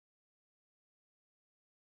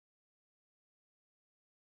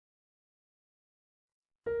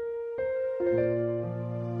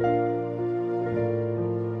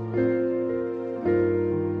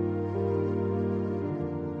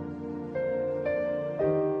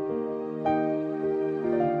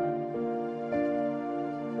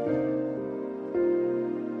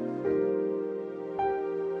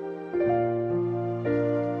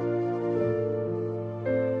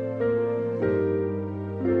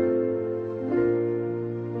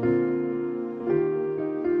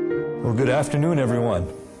Well, good afternoon, everyone.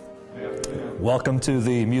 Welcome to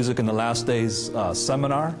the Music in the Last Days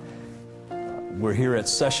seminar. We're here at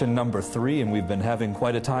session number 3, and we've been having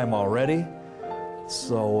quite a time already.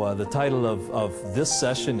 So the title of this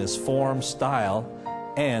session is Form, Style,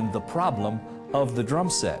 and the Problem of the Drum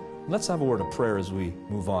Set. Let's have a word of prayer as we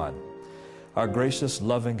move on. Our gracious,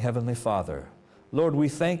 loving Heavenly Father, Lord, we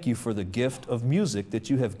thank you for the gift of music that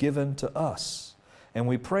you have given to us. And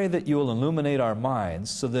we pray that you will illuminate our minds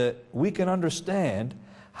so that we can understand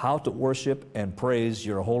how to worship and praise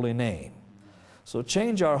your holy name. So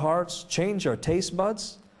change our hearts, change our taste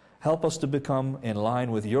buds, help us to become in line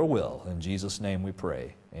with your will. In Jesus' name we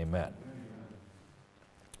pray. Amen.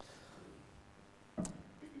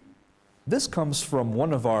 This comes from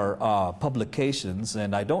one of our publications,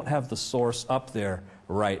 and I don't have the source up there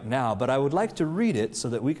right now, but I would like to read it so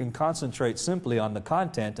that we can concentrate simply on the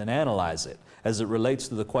content and analyze it as it relates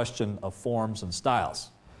to the question of forms and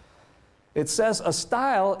styles. It says, a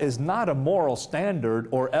style is not a moral standard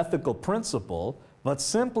or ethical principle, but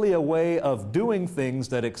simply a way of doing things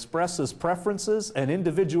that expresses preferences and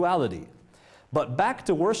individuality. But back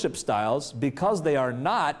to worship styles, because they are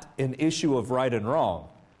not an issue of right and wrong,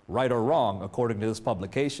 right or wrong, according to this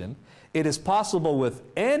publication, it is possible with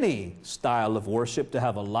any style of worship to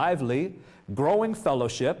have a lively, growing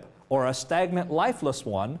fellowship or a stagnant, lifeless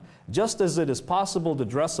one, just as it is possible to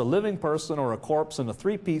dress a living person or a corpse in a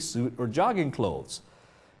three-piece suit or jogging clothes.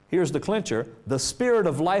 Here's the clincher. The spirit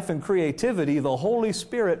of life and creativity, the Holy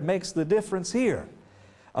Spirit, makes the difference here.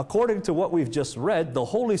 According to what we've just read, the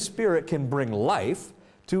Holy Spirit can bring life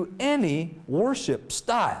to any worship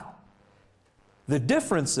style. The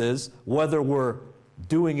difference is whether we're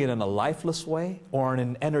doing it in a lifeless way or in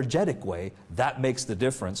an energetic way. That makes the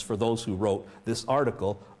difference for those who wrote this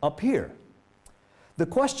article up here. The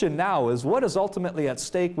question now is, what is ultimately at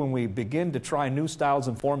stake when we begin to try new styles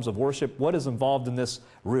and forms of worship? What is involved in this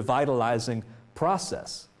revitalizing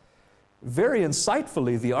process? Very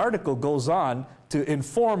insightfully, the article goes on to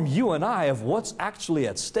inform you and I of what's actually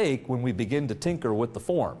at stake when we begin to tinker with the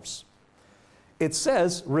forms. It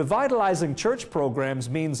says revitalizing church programs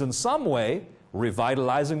means in some way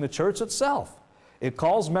revitalizing the church itself. It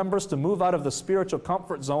calls members to move out of the spiritual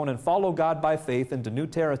comfort zone and follow God by faith into new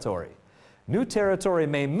territory. New territory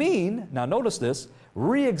may mean, now notice this,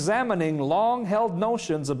 re-examining long-held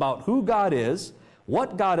notions about who God is,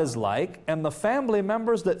 what God is like, and the family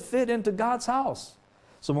members that fit into God's house.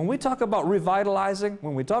 So when we talk about revitalizing,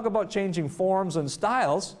 when we talk about changing forms and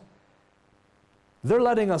styles, they're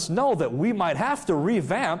letting us know that we might have to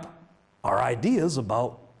revamp our ideas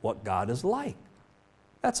about what God is like.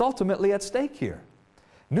 That's ultimately at stake here.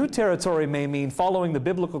 New territory may mean following the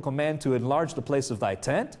biblical command to enlarge the place of thy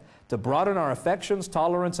tent, to broaden our affections,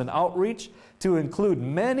 tolerance, and outreach, to include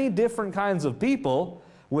many different kinds of people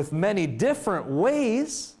with many different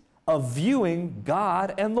ways of viewing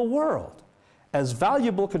God and the world as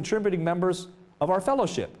valuable contributing members of our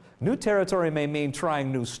fellowship. New territory may mean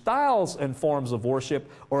trying new styles and forms of worship,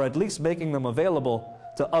 or at least making them available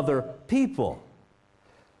to other people.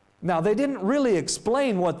 Now, they didn't really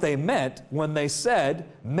explain what they meant when they said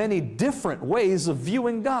many different ways of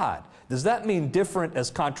viewing God. Does that mean different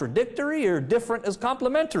as contradictory or different as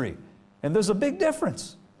complementary? And there's a big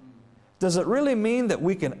difference. Does it really mean that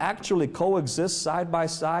we can actually coexist side by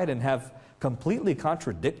side and have completely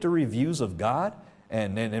contradictory views of God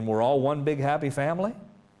and we're all one big happy family?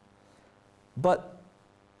 But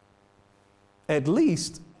at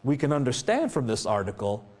least we can understand from this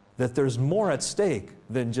article that there's more at stake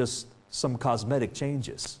than just some cosmetic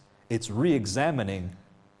changes. It's re-examining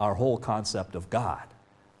our whole concept of God,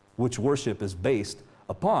 which worship is based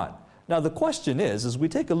upon. Now the question is, as we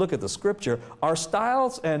take a look at the scripture, are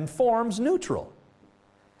styles and forms neutral?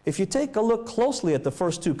 If you take a look closely at the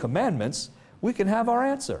first two commandments, we can have our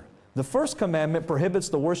answer. The first commandment prohibits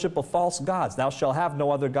the worship of false gods. Thou shalt have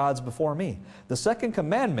no other gods before me. The second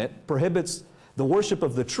commandment prohibits the worship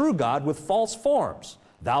of the true God with false forms.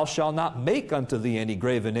 Thou shalt not make unto thee any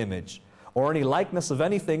graven image, or any likeness of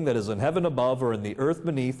anything that is in heaven above, or in the earth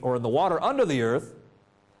beneath, or in the water under the earth.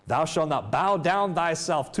 Thou shalt not bow down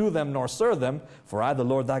thyself to them, nor serve them, for I, the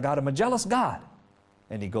Lord thy God, am a jealous God.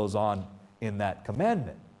 And he goes on in that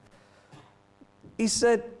commandment. He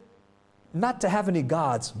said, not to have any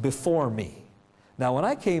gods before me. Now, when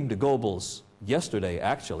I came to Gobles yesterday,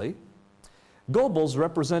 actually, Gobles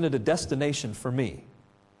represented a destination for me.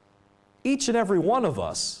 Each and every one of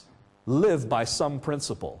us live by some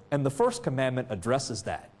principle, and the first commandment addresses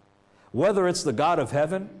that. Whether it's the God of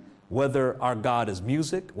heaven, whether our God is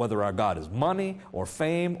music, whether our God is money or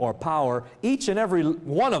fame or power, each and every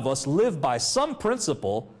one of us live by some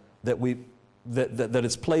principle that we that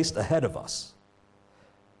it's placed ahead of us.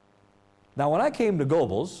 Now, when I came to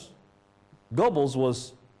Gobles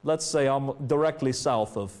was, let's say, directly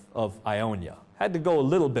south of Ionia. Had to go a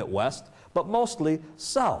little bit west, but mostly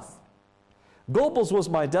south. Gobles was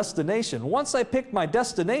my destination. Once I picked my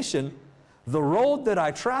destination, the road that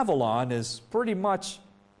I travel on is pretty much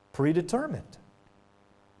predetermined.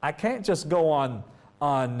 I can't just go on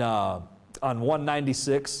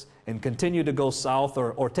 196 and continue to go south,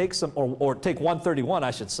 or take 131,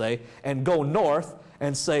 I should say, and go north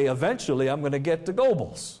and say eventually I'm going to get to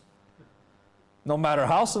Gobles. No matter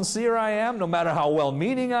how sincere I am, no matter how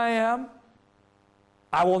well-meaning I am,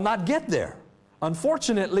 I will not get there.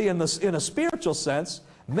 Unfortunately, in a spiritual sense,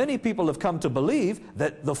 many people have come to believe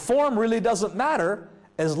that the form really doesn't matter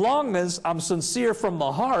as long as I'm sincere from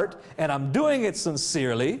the heart and I'm doing it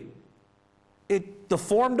sincerely. The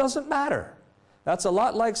form doesn't matter. That's a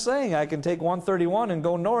lot like saying I can take 131 and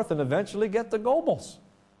go north and eventually get to Gobles.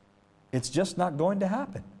 It's just not going to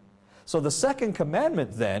happen. So the second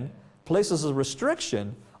commandment then places a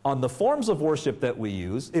restriction on the forms of worship that we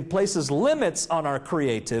use. It places limits on our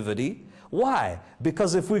creativity. Why?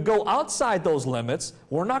 Because if we go outside those limits,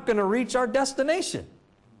 we're not going to reach our destination.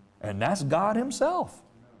 And that's God Himself.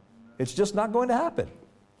 It's just not going to happen.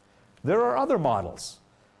 There are other models.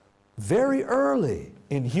 Very early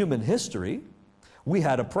in human history, we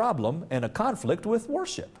had a problem and a conflict with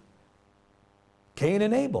worship. Cain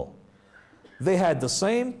and Abel. They had the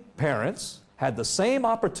same parents, had the same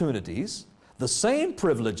opportunities, the same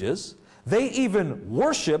privileges. They even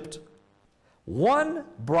worshiped. One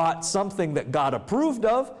brought something that God approved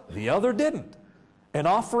of, the other didn't. An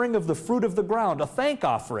offering of the fruit of the ground, a thank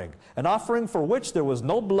offering, an offering for which there was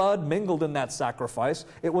no blood mingled in that sacrifice.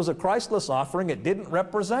 It was a Christless offering. It didn't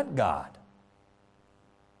represent God.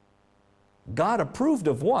 God approved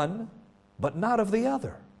of one, but not of the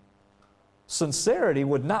other. Sincerity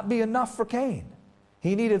would not be enough for Cain.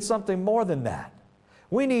 He needed something more than that.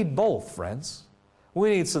 We need both, friends.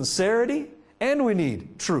 We need sincerity and we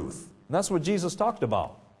need truth. And that's what Jesus talked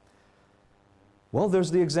about. Well,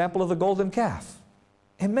 there's the example of the golden calf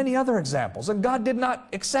and many other examples. And God did not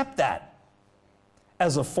accept that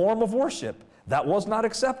as a form of worship. That was not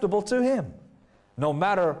acceptable to Him, no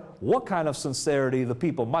matter what kind of sincerity the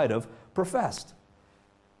people might have professed.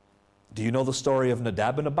 Do you know the story of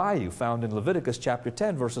Nadab and Abihu found in Leviticus chapter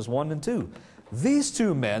 10, verses 1 and 2? These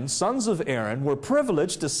two men, sons of Aaron, were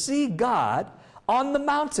privileged to see God on the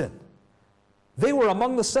mountain. They were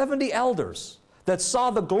among the 70 elders that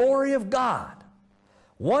saw the glory of God.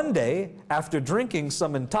 One day, after drinking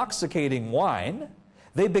some intoxicating wine,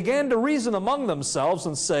 they began to reason among themselves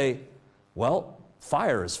and say, well,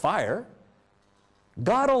 fire is fire.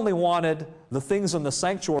 God only wanted the things in the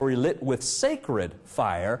sanctuary lit with sacred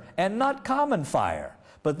fire and not common fire.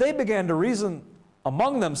 But they began to reason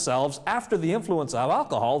among themselves after the influence of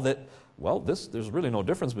alcohol that, well, there's really no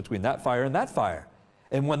difference between that fire and that fire.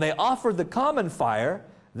 And when they offered the common fire,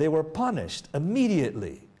 they were punished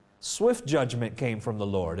immediately. Swift judgment came from the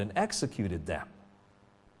Lord and executed them.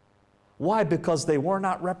 Why? Because they were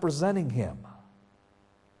not representing Him.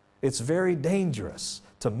 It's very dangerous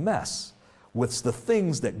to mess with the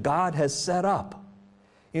things that God has set up.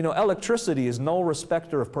 You know, electricity is no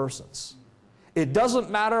respecter of persons. It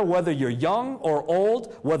doesn't matter whether you're young or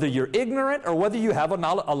old, whether you're ignorant or whether you have a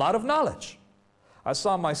lot of knowledge. I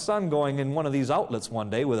saw my son going in one of these outlets one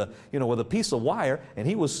day with a piece of wire, and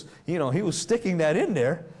he was sticking that in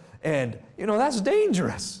there, and that's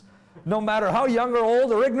dangerous. No matter how young or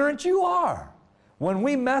old or ignorant you are, when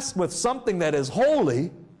we mess with something that is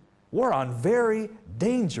holy, we're on very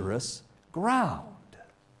dangerous ground.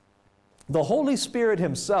 The Holy Spirit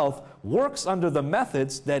Himself works under the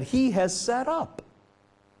methods that He has set up.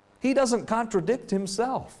 He doesn't contradict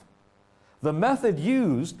Himself. The method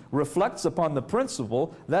used reflects upon the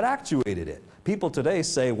principle that actuated it. People today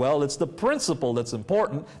say, well, it's the principle that's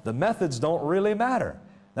important. The methods don't really matter.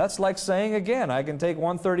 That's like saying, again, I can take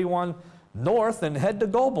 131 north and head to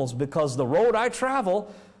Gobles because the road I travel,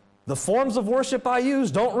 the forms of worship I use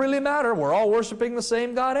don't really matter. We're all worshiping the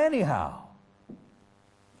same God anyhow.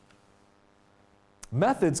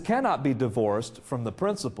 Methods cannot be divorced from the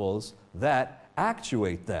principles that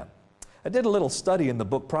actuate them. I did a little study in the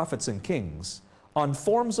book Prophets and Kings on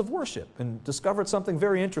forms of worship and discovered something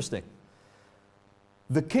very interesting.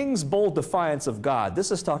 The king's bold defiance of God,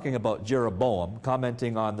 this is talking about Jeroboam,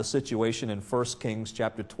 commenting on the situation in 1 Kings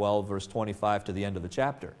chapter 12, verse 25 to the end of the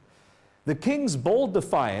chapter. The king's bold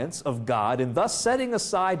defiance of God in thus setting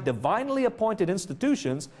aside divinely appointed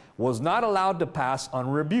institutions was not allowed to pass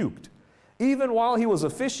unrebuked. Even while he was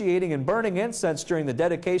officiating and burning incense during the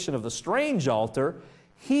dedication of the strange altar,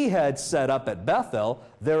 he had set up at Bethel,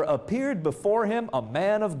 there appeared before him a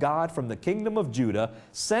man of God from the kingdom of Judah,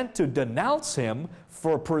 sent to denounce him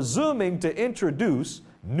for presuming to introduce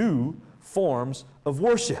new forms of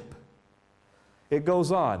worship. It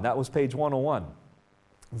goes on. That was page 101.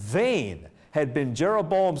 Vain had been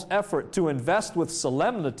Jeroboam's effort to invest with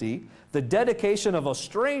solemnity the dedication of a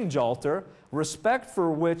strange altar, respect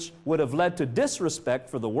for which would have led to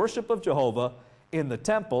disrespect for the worship of Jehovah in the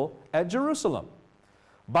temple at Jerusalem.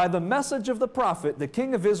 By the message of the prophet, the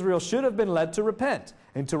king of Israel should have been led to repent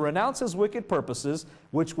and to renounce his wicked purposes,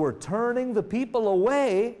 which were turning the people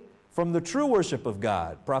away from the true worship of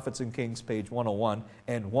God. Prophets and Kings, page 101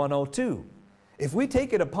 and 102. If we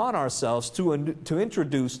take it upon ourselves to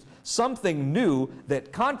introduce something new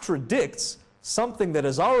that contradicts something that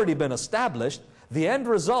has already been established, the end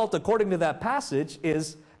result, according to that passage,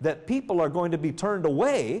 is that people are going to be turned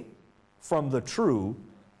away from the true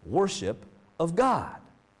worship of God.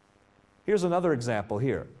 Here's another example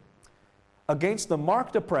here. Against the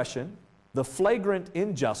marked oppression, the flagrant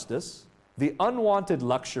injustice, the unwanted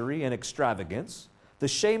luxury and extravagance, the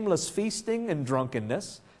shameless feasting and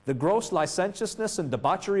drunkenness, the gross licentiousness and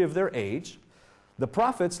debauchery of their age, the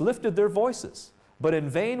prophets lifted their voices. But in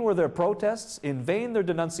vain were their protests, in vain their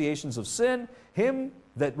denunciations of sin. Him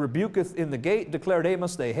that rebuketh in the gate, declared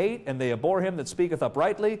Amos, they hate, and they abhor him that speaketh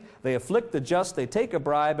uprightly. They afflict the just, they take a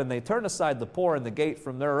bribe, and they turn aside the poor in the gate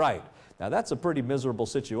from their right. Now that's a pretty miserable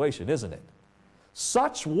situation, isn't it?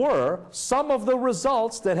 Such were some of the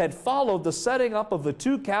results that had followed the setting up of the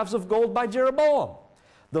two calves of gold by Jeroboam.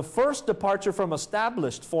 The first departure from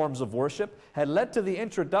established forms of worship had led to the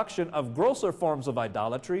introduction of grosser forms of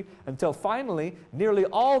idolatry until finally nearly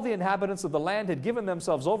all the inhabitants of the land had given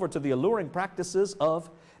themselves over to the alluring practices of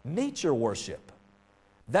nature worship.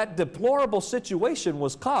 That deplorable situation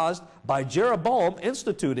was caused by Jeroboam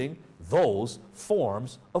instituting those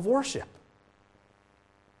forms of worship.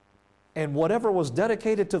 And whatever was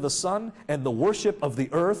dedicated to the sun and the worship of the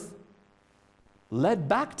earth led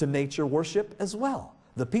back to nature worship as well.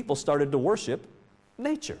 The people started to worship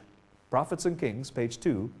nature. Prophets and Kings, page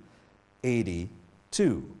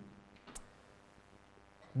 282.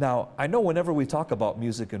 Now, I know whenever we talk about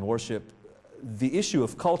music and worship, the issue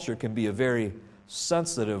of culture can be a very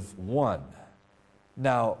sensitive one.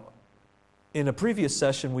 Now, in a previous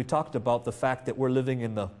session, we talked about the fact that we're living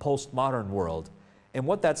in the postmodern world. And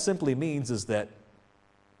what that simply means is that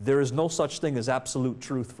there is no such thing as absolute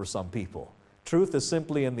truth for some people. Truth is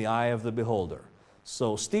simply in the eye of the beholder.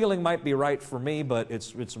 So stealing might be right for me, but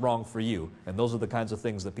it's wrong for you. And those are the kinds of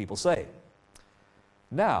things that people say.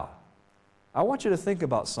 Now, I want you to think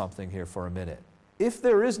about something here for a minute. If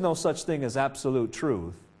there is no such thing as absolute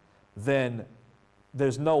truth, then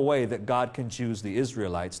there's no way that God can choose the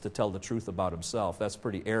Israelites to tell the truth about himself. That's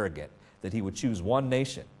pretty arrogant, that he would choose one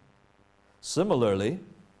nation. Similarly,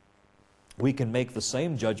 we can make the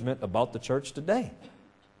same judgment about the church today.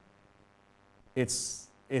 It's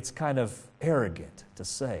kind of arrogant to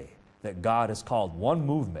say that God has called one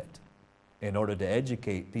movement in order to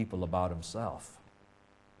educate people about himself.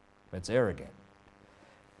 It's arrogant.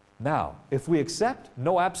 Now, if we accept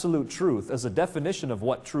no absolute truth as a definition of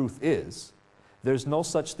what truth is, there's no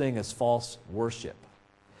such thing as false worship.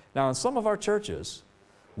 Now, in some of our churches,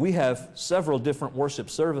 we have several different worship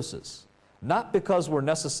services, not because we're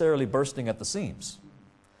necessarily bursting at the seams,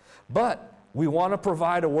 but we want to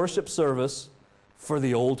provide a worship service for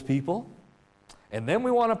the old people, and then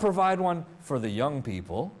we want to provide one for the young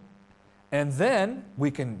people, and then we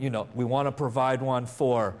can, we want to provide one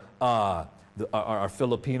for our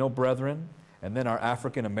Filipino brethren, and then our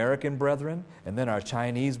African American brethren, and then our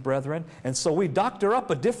Chinese brethren. And so we doctor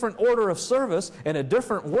up a different order of service and a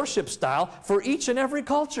different worship style for each and every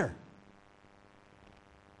culture.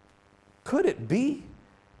 Could it be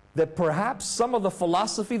that perhaps some of the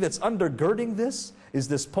philosophy that's undergirding this is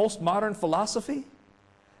this postmodern philosophy?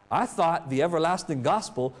 I thought the everlasting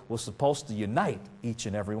gospel was supposed to unite each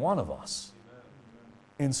and every one of us.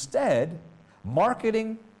 Instead,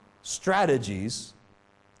 marketing strategies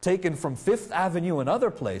taken from Fifth Avenue and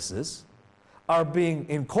other places are being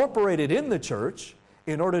incorporated in the church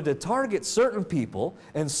in order to target certain people.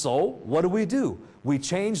 And so, what do? We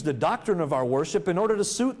change the doctrine of our worship in order to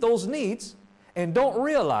suit those needs, and don't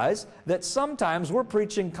realize that sometimes we're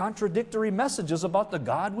preaching contradictory messages about the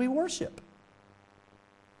God we worship.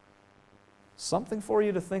 Something for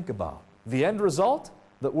you to think about. The end result?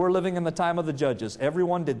 That we're living in the time of the judges.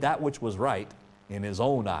 Everyone did that which was right in his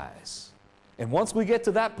own eyes. And once we get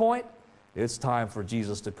to that point, it's time for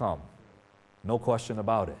Jesus to come. No question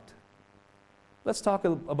about it. Let's talk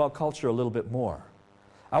about culture a little bit more.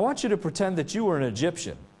 I want you to pretend that you were an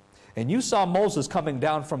Egyptian, and you saw Moses coming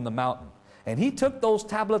down from the mountain, and he took those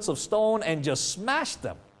tablets of stone and just smashed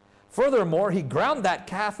them. Furthermore, he ground that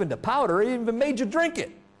calf into powder and even made you drink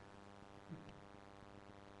it.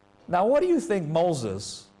 Now, what do you think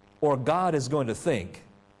Moses or God is going to think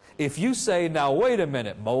if you say, now wait a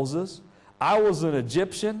minute, Moses, I was an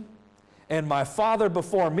Egyptian, and my father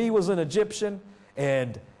before me was an Egyptian,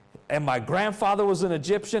 and my grandfather was an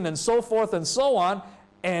Egyptian, and so forth and so on,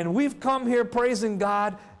 and we've come here praising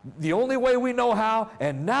God the only way we know how,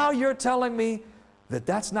 and now you're telling me that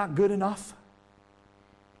that's not good enough?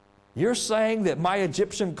 You're saying that my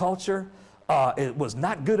Egyptian culture, it was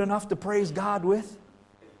not good enough to praise God with?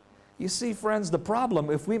 You see, friends, the problem,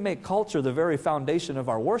 if we make culture the very foundation of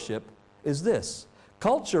our worship, is this.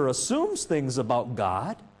 Culture assumes things about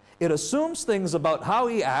God. It assumes things about how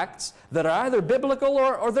He acts that are either biblical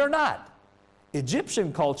or they're not.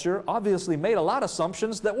 Egyptian culture obviously made a lot of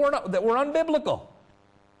assumptions that were unbiblical.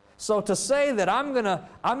 So to say that I'm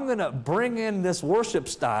gonna bring in this worship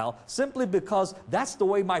style simply because that's the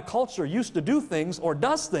way my culture used to do things or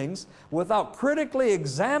does things without critically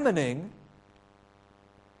examining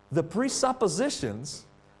the presuppositions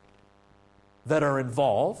that are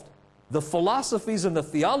involved, the philosophies and the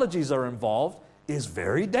theologies are involved, is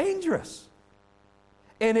very dangerous.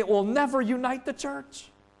 And it will never unite the church.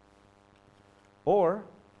 Or,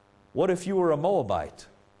 what if you were a Moabite?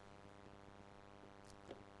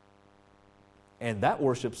 And that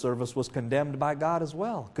worship service was condemned by God as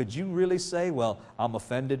well. Could you really say, well, I'm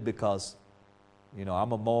offended because, you know,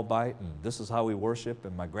 I'm a Moabite and this is how we worship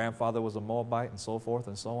and my grandfather was a Moabite and so forth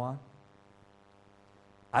and so on?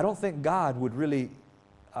 I don't think God would really,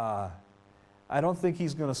 I don't think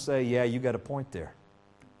He's going to say, yeah, you got a point there.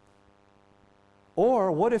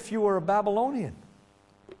 Or what if you were a Babylonian?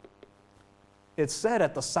 It's said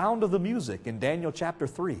at the sound of the music in Daniel chapter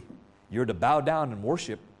 3, you're to bow down and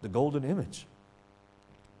worship the golden image.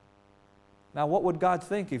 Now, what would God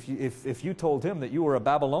think if you told Him that you were a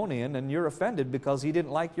Babylonian and you're offended because He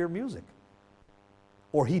didn't like your music?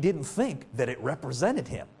 Or He didn't think that it represented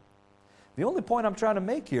Him? The only point I'm trying to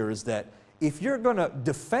make here is that if you're going to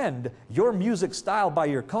defend your music style by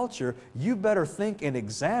your culture, you better think and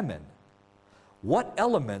examine what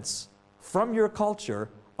elements from your culture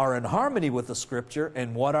are in harmony with the Scripture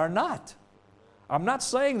and what are not. I'm not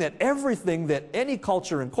saying that everything that any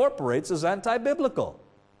culture incorporates is anti-biblical.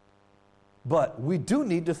 But we do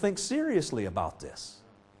need to think seriously about this.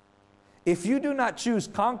 If you do not choose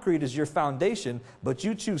concrete as your foundation, but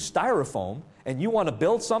you choose styrofoam, and you want to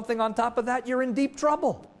build something on top of that, you're in deep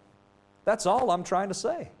trouble. That's all I'm trying to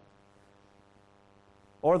say.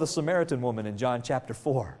 Or the Samaritan woman in John chapter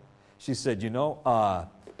 4. She said, you know,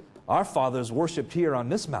 our fathers worshiped here on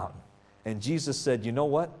this mountain. And Jesus said, you know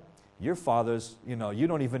what? Your fathers, you know, you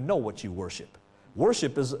don't even know what you worship.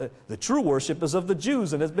 Worship is, the true worship is of the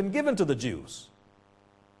Jews and has been given to the Jews.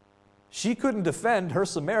 She couldn't defend her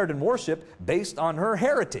Samaritan worship based on her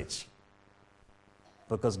heritage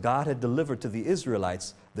because God had delivered to the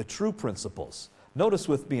Israelites the true principles. Notice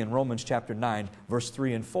with me in Romans chapter 9, verse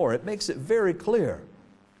 3 and 4. It makes it very clear.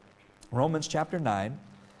 Romans chapter 9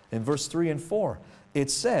 and verse 3 and 4.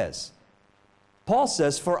 It says, Paul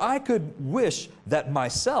says, for I could wish that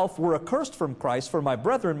myself were accursed from Christ for my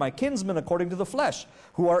brethren, my kinsmen according to the flesh,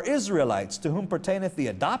 who are Israelites, to whom pertaineth the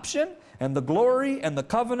adoption and the glory and the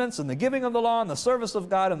covenants and the giving of the law and the service of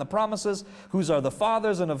God and the promises, whose are the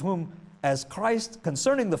fathers, and of whom as Christ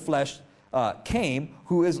concerning the flesh came,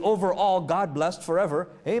 who is over all God blessed forever.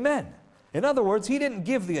 Amen. In other words, He didn't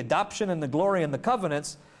give the adoption and the glory and the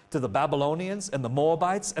covenants to the Babylonians and the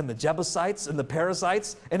Moabites and the Jebusites and the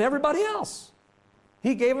Perizzites and everybody else.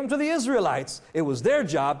 He gave them to the Israelites. It was their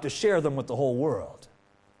job to share them with the whole world.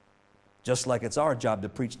 Just like it's our job to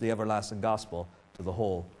preach the everlasting gospel to the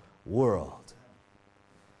whole world.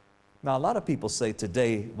 Now, a lot of people say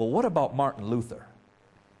today, well, what about Martin Luther?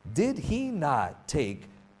 Did he not take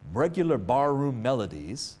regular barroom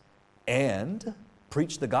melodies and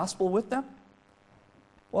preach the gospel with them?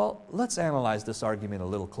 Well, let's analyze this argument a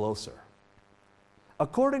little closer.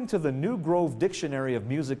 According to the New Grove Dictionary of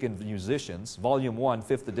Music and Musicians, Volume 1,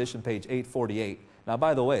 5th edition, page 848. Now,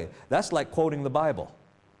 by the way, that's like quoting the Bible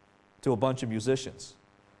to a bunch of musicians.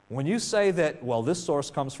 When you say that, well, this source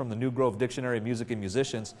comes from the New Grove Dictionary of Music and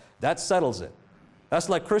Musicians, that settles it. That's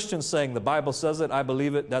like Christians saying the Bible says it, I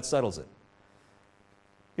believe it, that settles it.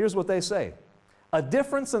 Here's what they say. A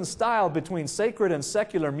difference in style between sacred and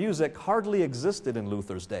secular music hardly existed in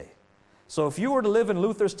Luther's day. So if you were to live in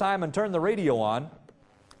Luther's time and turn the radio on,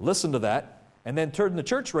 listen to that, and then turn the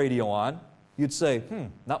church radio on, you'd say,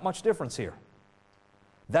 not much difference here.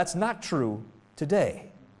 That's not true today,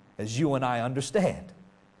 as you and I understand.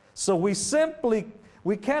 So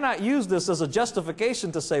we cannot use this as a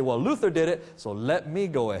justification to say, well, Luther did it, so let me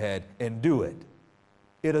go ahead and do it.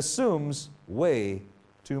 It assumes way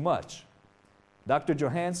too much. Dr.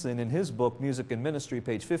 Johansen, in his book, Music and Ministry,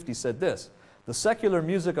 page 50, said this: "The secular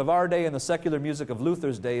music of our day and the secular music of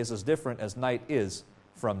Luther's day is as different as night is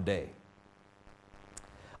from day."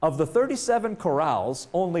 Of the 37 chorales,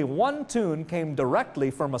 only one tune came directly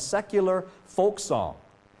from a secular folk song.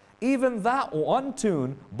 Even that one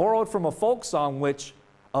tune, borrowed from a folk song which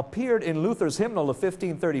appeared in Luther's hymnal of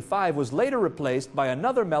 1535, was later replaced by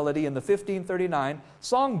another melody in the 1539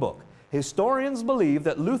 songbook. Historians believe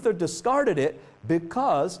that Luther discarded it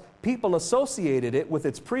because people associated it with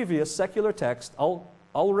its previous secular text,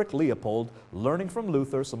 Ulrich Leopold, Learning from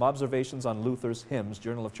Luther, Some Observations on Luther's Hymns,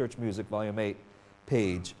 Journal of Church Music, Volume 8,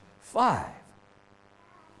 page 5.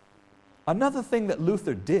 Another thing that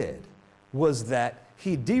Luther did was that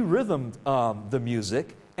he de-rhythmed the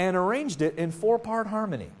music and arranged it in 4-part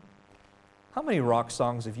harmony. How many rock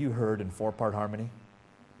songs have you heard in 4-part harmony?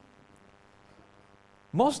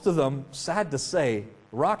 Most of them, sad to say,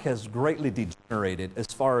 rock has greatly degenerated as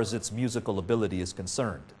far as its musical ability is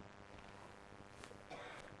concerned.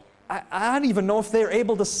 I don't even know if they're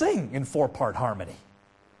able to sing in 4-part harmony.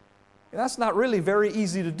 That's not really very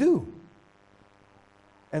easy to do.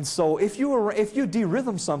 And so if you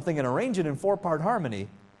de-rhythm something and arrange it in 4-part harmony,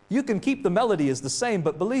 you can keep the melody as the same,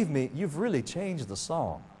 but believe me, you've really changed the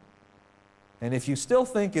song. And if you still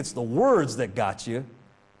think it's the words that got you,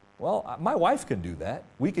 well, my wife can do that.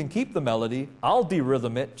 We can keep the melody, I'll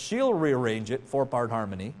de-rhythm it, she'll rearrange it, 4-part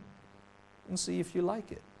harmony, and see if you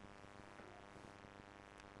like it.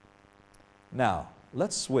 Now,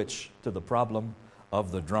 let's switch to the problem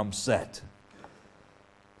of the drum set.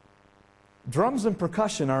 Drums and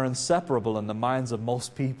percussion are inseparable in the minds of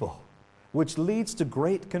most people, which leads to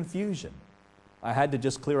great confusion. I had to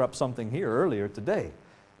just clear up something here earlier today.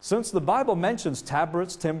 Since the Bible mentions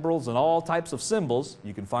tabrets, timbrels, and all types of cymbals,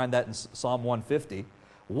 you can find that in Psalm 150,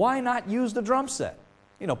 why not use the drum set?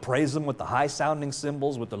 You know, praise Him with the high-sounding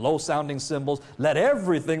cymbals, with the low-sounding cymbals. Let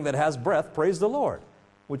everything that has breath praise the Lord,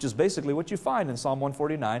 which is basically what you find in Psalm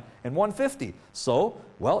 149 and 150. So,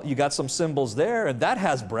 well, you got some cymbals there, and that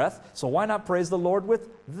has breath, so why not praise the Lord with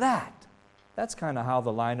that? That's kind of how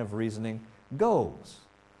the line of reasoning goes.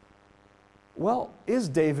 Well, is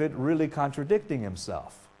David really contradicting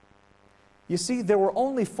himself? You see, there were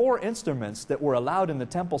only 4 instruments that were allowed in the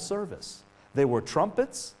temple service. They were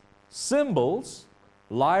trumpets, cymbals,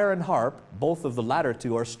 lyre and harp. Both of the latter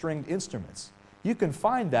two are stringed instruments. You can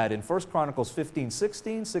find that in 1 Chronicles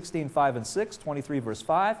 15:16, 16:5 and 6, 23 verse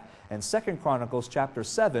 5, and 2 Chronicles chapter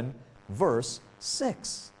 7, verse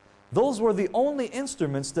 6. Those were the only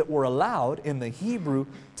instruments that were allowed in the Hebrew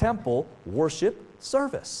temple worship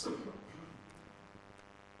service.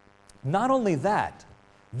 Not only that,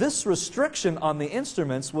 this restriction on the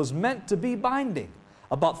instruments was meant to be binding.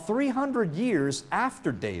 About 300 years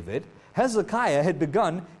after David, Hezekiah had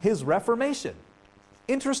begun his Reformation.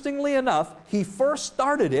 Interestingly enough, he first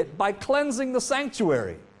started it by cleansing the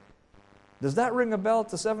sanctuary. Does that ring a bell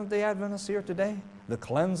to Seventh-day Adventists here today? The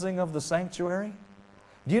cleansing of the sanctuary?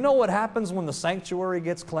 Do you know what happens when the sanctuary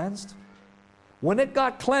gets cleansed? When it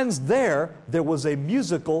got cleansed there was a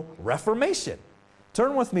musical reformation.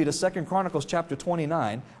 Turn with me to 2 Chronicles chapter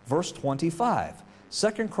 29, verse 25.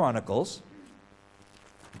 2 Chronicles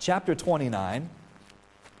chapter 29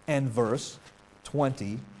 and verse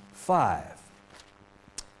 25.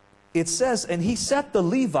 It says, "And he set the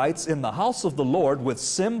Levites in the house of the Lord with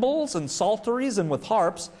cymbals and psalteries and with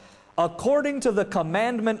harps, according to the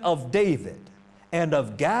commandment of David, and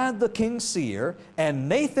of Gad the king's seer, and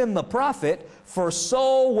Nathan the prophet, for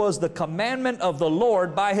so was the commandment of the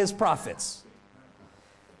Lord by his prophets."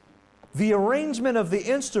 The arrangement of the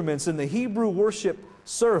instruments in the Hebrew worship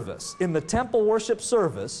service, in the temple worship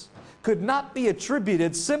service, could not be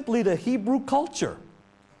attributed simply to Hebrew culture.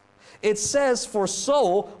 It says, "For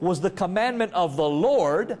so was the commandment of the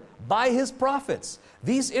Lord by His prophets."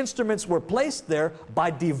 These instruments were placed there by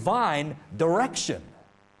divine direction.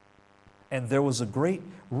 And there was a great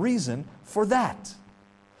reason for that.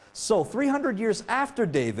 So 300 years after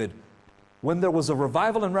David, when there was a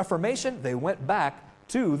revival and reformation, they went back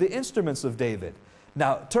to the instruments of David.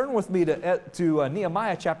 Now, turn with me to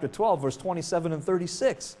Nehemiah chapter 12, verse 27 and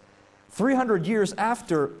 36. 300 years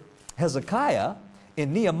after Hezekiah,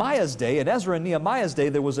 in Nehemiah's day, in Ezra and Nehemiah's day,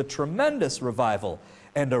 there was a tremendous revival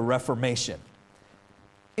and a reformation.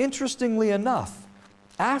 Interestingly enough,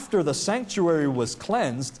 after the sanctuary was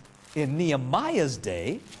cleansed in Nehemiah's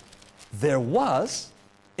day, there was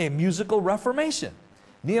a musical reformation.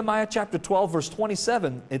 Nehemiah chapter 12, verse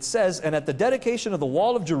 27, it says, "And at the dedication of the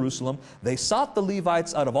wall of Jerusalem, they sought the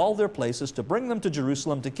Levites out of all their places to bring them to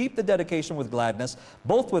Jerusalem to keep the dedication with gladness,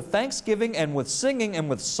 both with thanksgiving and with singing and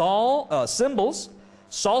with cymbals,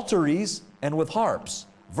 psalteries, and with harps."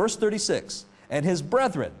 Verse 36, "And his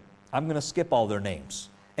brethren," I'm going to skip all their names,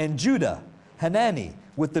 "and Judah, Hanani,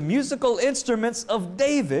 with the musical instruments of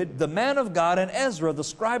David, the man of God, and Ezra, the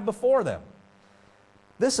scribe before them."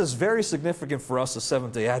 This is very significant for us as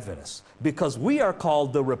Seventh-day Adventists, because we are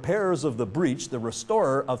called the repairers of the breach, the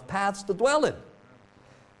restorer of paths to dwell in.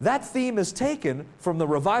 That theme is taken from the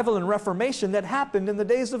revival and reformation that happened in the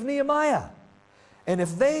days of Nehemiah. And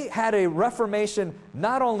if they had a reformation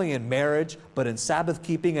not only in marriage, but in Sabbath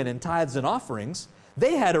keeping and in tithes and offerings,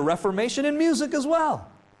 they had a reformation in music as well.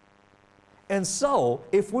 And so,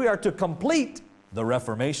 if we are to complete the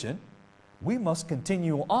Reformation, we must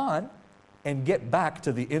continue on and get back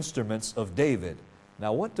to the instruments of David.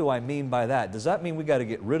 Now, what do I mean by that? Does that mean we got to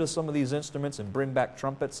get rid of some of these instruments and bring back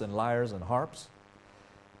trumpets and lyres and harps?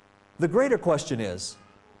 The greater question is,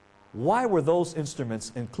 why were those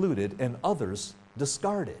instruments included and others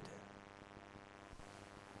discarded?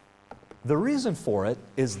 The reason for it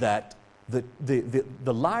is that the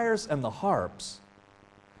lyres and the harps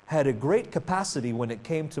had a great capacity when it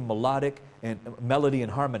came to melodic and melody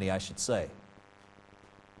and harmony, I should say.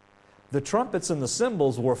 The trumpets and the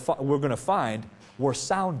cymbals we're going to find were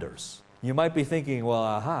sounders. You might be thinking, well,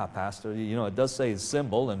 aha, Pastor, you know, it does say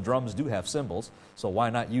cymbal, and drums do have cymbals, so why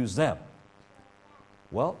not use them?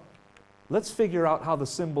 Well, let's figure out how the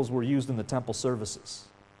cymbals were used in the temple services.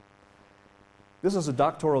 This is a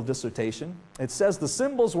doctoral dissertation. It says the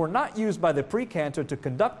cymbals were not used by the precantor to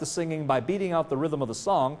conduct the singing by beating out the rhythm of the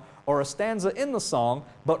song or a stanza in the song,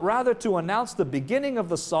 but rather to announce the beginning of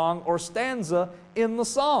the song or stanza in the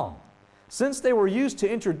song. Since they were used to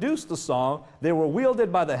introduce the song, they were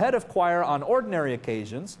wielded by the head of choir on ordinary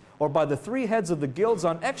occasions or by the three heads of the guilds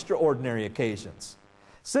on extraordinary occasions.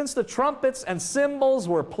 Since the trumpets and cymbals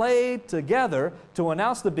were played together to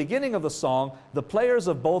announce the beginning of the song, the players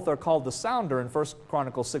of both are called the sounder in 1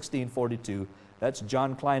 Chronicles 16:42. That's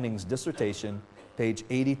John Kleining's dissertation, page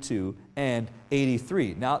 82 and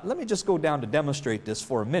 83. Now, let me just go down to demonstrate this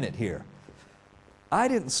for a minute here. I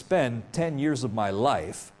didn't spend 10 years of my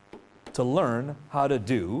life to learn how to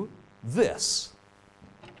do this.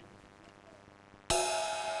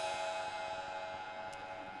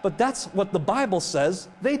 But that's what the Bible says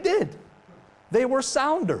they did. They were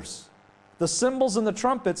sounders. The cymbals and the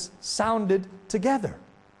trumpets sounded together.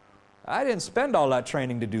 I didn't spend all that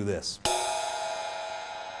training to do this.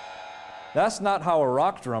 That's not how a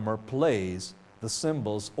rock drummer plays the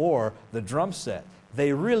cymbals or the drum set.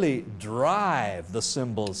 They really drive the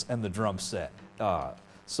cymbals and the drum set.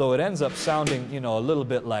 So it ends up sounding, you know, a little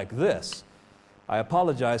bit like this. I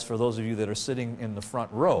apologize for those of you that are sitting in the front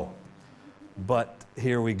row, but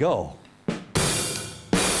here we go.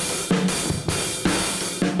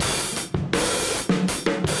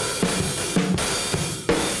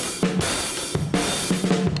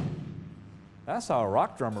 That's how a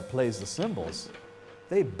rock drummer plays the cymbals.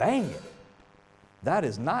 They bang it. That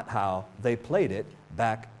is not how they played it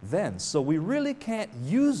back then. So we really can't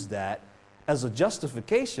use that as a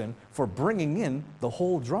justification for bringing in the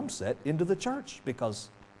whole drum set into the church, because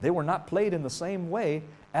they were not played in the same way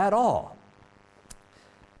at all.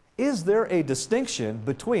 Is there a distinction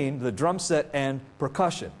between the drum set and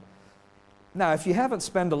percussion? Now, if you haven't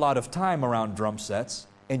spent a lot of time around drum sets,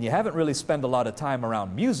 and you haven't really spent a lot of time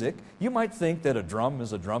around music, you might think that a drum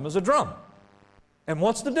is a drum is a drum. And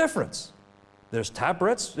what's the difference? There's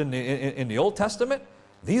tabrets in the Old Testament.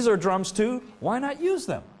 These are drums too. Why not use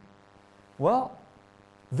them? Well,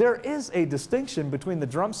 there is a distinction between the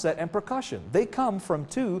drum set and percussion. They come from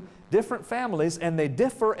two different families, and they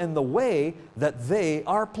differ in the way that they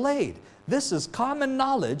are played. This is common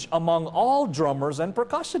knowledge among all drummers and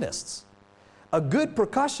percussionists. A good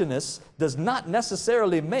percussionist does not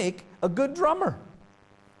necessarily make a good drummer.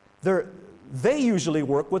 They usually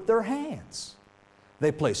work with their hands.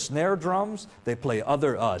 They play snare drums, they play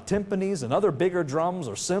other timpanis and other bigger drums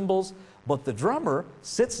or cymbals, but the drummer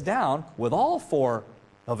sits down with all four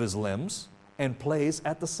of his limbs and plays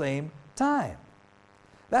at the same time.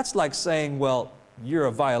 That's like saying, well, you're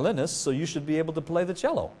a violinist, so you should be able to play the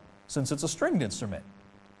cello, since it's a stringed instrument.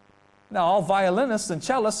 Now, all violinists and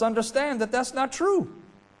cellists understand that that's not true.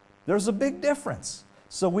 There's a big difference.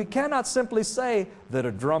 So we cannot simply say that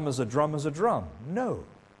a drum is a drum is a drum. No,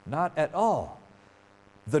 not at all.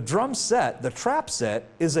 The drum set, the trap set,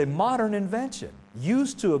 is a modern invention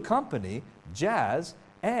used to accompany jazz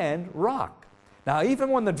and rock. Now, even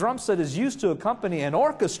when the drum set is used to accompany an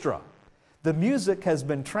orchestra, The music has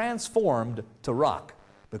been transformed to rock.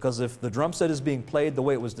 Because if the drum set is being played the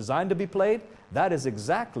way it was designed to be played, that is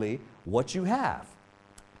exactly what you have.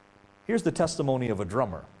 Here's the testimony of a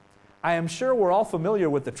drummer. I am sure we're all familiar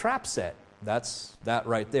with the trap set. That's that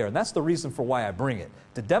right there. And that's the reason for why I bring it,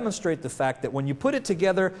 to demonstrate the fact that when you put it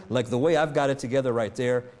together like the way I've got it together right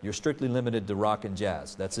there, you're strictly limited to rock and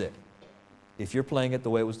jazz. That's it. If you're playing it the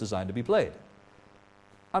way it was designed to be played.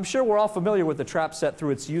 I'm sure we're all familiar with the trap set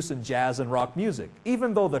through its use in jazz and rock music,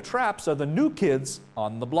 even though the traps are the new kids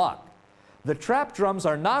on the block. The trap drums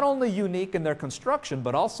are not only unique in their construction,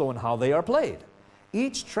 but also in how they are played.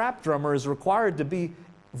 Each trap drummer is required to be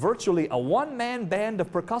virtually a one-man band of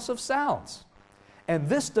percussive sounds. And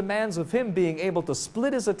this demands of him being able to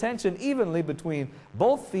split his attention evenly between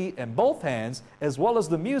both feet and both hands, as well as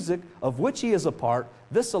the music of which he is a part.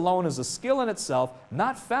 This alone is a skill in itself,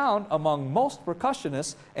 not found among most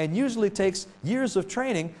percussionists, and usually takes years of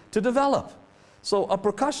training to develop. So a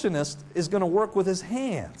percussionist is going to work with his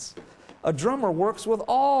hands. A drummer works with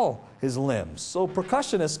all his limbs. So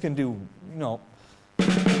percussionists can do,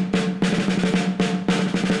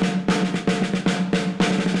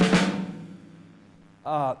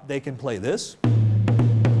 they can play this.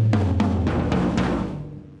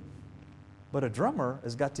 But a drummer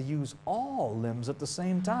has got to use all limbs at the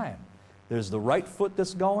same time. There's the right foot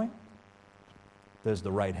that's going. There's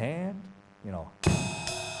the right hand,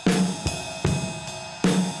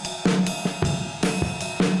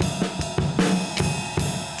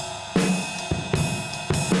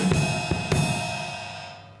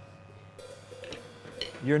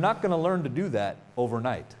 You're not going to learn to do that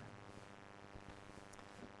overnight.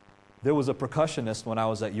 There was a percussionist when I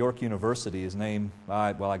was at York University. His name,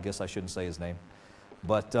 I guess I shouldn't say his name.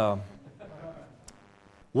 But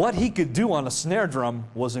what he could do on a snare drum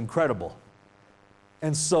was incredible.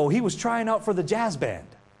 And so he was trying out for the jazz band.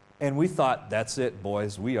 And we thought, that's it,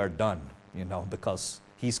 boys, we are done, because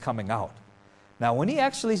he's coming out. Now, when he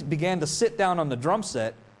actually began to sit down on the drum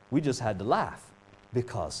set, we just had to laugh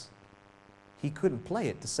because he couldn't play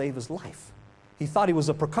it to save his life. He thought he was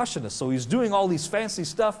a percussionist, so he's doing all these fancy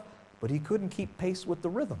stuff, but he couldn't keep pace with the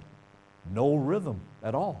rhythm. No rhythm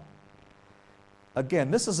at all. Again,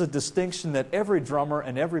 this is a distinction that every drummer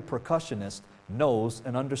and every percussionist knows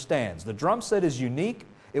and understands. The drum set is unique.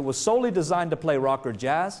 It was solely designed to play rock or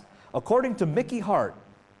jazz. According to Mickey Hart,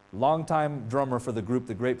 longtime drummer for the group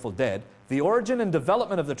The Grateful Dead, the origin and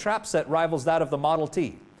development of the trap set rivals that of the Model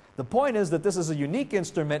T. The point is that this is a unique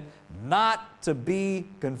instrument not to be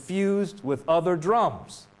confused with other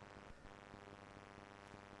drums.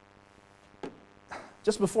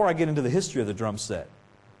 Just before I get into the history of the drum set,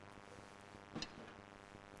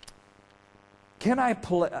 can I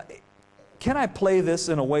play this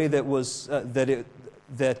in a way that was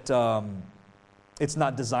it's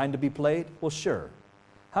not designed to be played? Well, sure.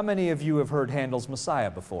 How many of you have heard Handel's Messiah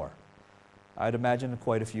before? I'd imagine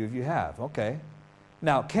quite a few of you have. Okay.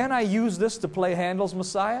 Now, can I use this to play Handel's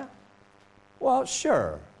Messiah? Well,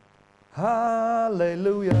 sure.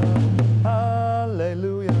 Hallelujah,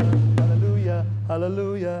 hallelujah, hallelujah,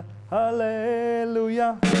 hallelujah,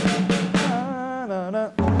 hallelujah. Na, na,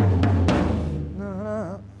 na. Na,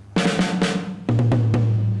 na.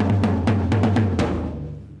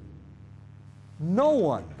 No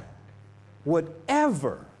one would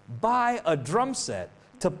ever buy a drum set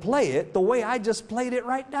to play it the way I just played it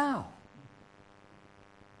right now.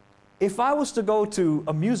 If I was to go to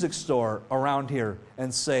a music store around here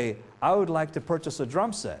and say, I would like to purchase a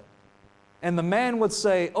drum set, and the man would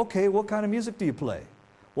say, okay, what kind of music do you play?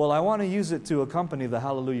 Well, I want to use it to accompany the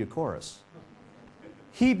Hallelujah chorus.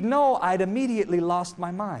 He'd know I'd immediately lost my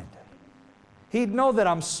mind. He'd know that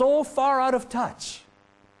I'm so far out of touch.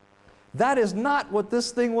 That is not what this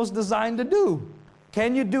thing was designed to do.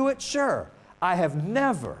 Can you do it? Sure. I have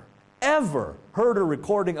never, ever heard a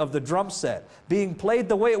recording of the drum set being played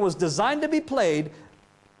the way it was designed to be played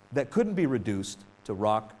that couldn't be reduced to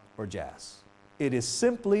rock or jazz. It is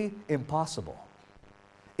simply impossible.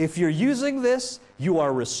 If you're using this, you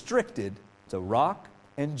are restricted to rock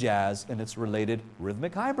and jazz and its related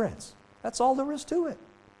rhythmic hybrids. That's all there is to it.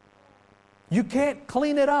 You can't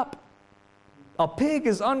clean it up. A pig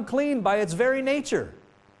is unclean by its very nature.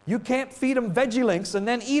 You can't feed him veggie links and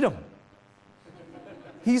then eat him.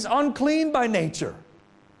 He's unclean by nature.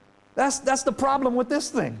 That's the problem with this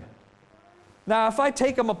thing. Now, if I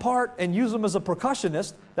take him apart and use him as a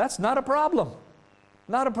percussionist, that's not a problem.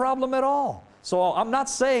 Not a problem at all. So I'm not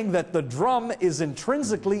saying that the drum is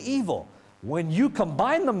intrinsically evil. When you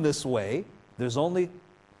combine them this way, there's only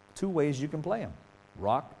two ways you can play them: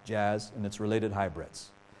 rock, jazz, and its related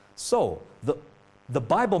hybrids. So, The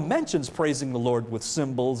Bible mentions praising the Lord with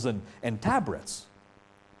cymbals and tabrets,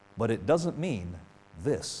 but it doesn't mean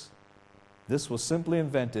this. This was simply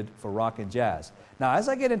invented for rock and jazz. Now, as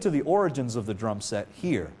I get into the origins of the drum set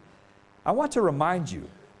here, I want to remind you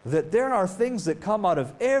that there are things that come out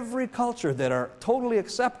of every culture that are totally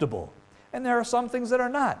acceptable, and there are some things that are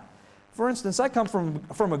not. For instance, I come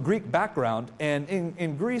from a Greek background, and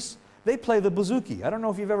in Greece, they play the bouzouki. I don't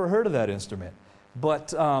know if you've ever heard of that instrument,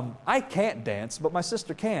 but I can't dance, but my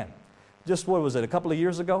sister can. Just, what was it, a couple of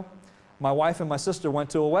years ago? My wife and my sister went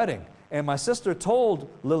to a wedding, and my sister told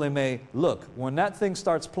Lily Mae, look, when that thing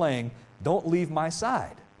starts playing, don't leave my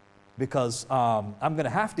side, because I'm going to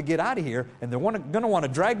have to get out of here, and they're going to want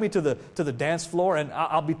to drag me to the dance floor, and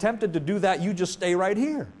I'll be tempted to do that. You just stay right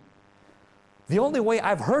here. The only way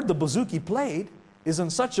I've heard the bouzouki played is in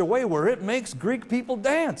such a way where it makes Greek people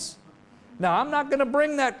dance. Now, I'm not going to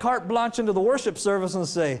bring that carte blanche into the worship service and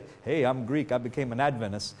say, hey, I'm Greek, I became an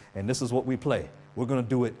Adventist, and this is what we play. We're going to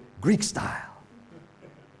do it Greek style.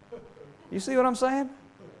 You see what I'm saying?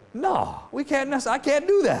 No, we can't. I can't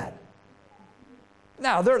do that.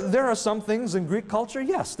 Now, there are some things in Greek culture,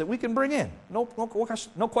 yes, that we can bring in. No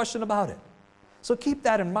question about it. So keep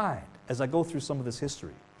that in mind as I go through some of this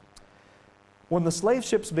history. When the slave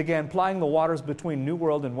ships began plying the waters between New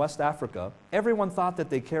World and West Africa, everyone thought that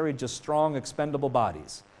they carried just strong, expendable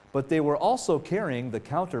bodies. But they were also carrying the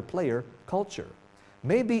counter-player culture.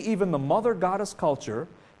 Maybe even the mother goddess culture,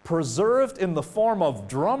 preserved in the form of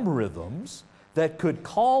drum rhythms that could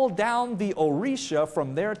call down the Orisha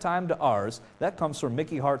from their time to ours. That comes from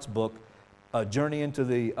Mickey Hart's book, A Journey into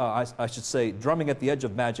the, I should say, Drumming at the Edge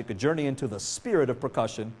of Magic, A Journey into the Spirit of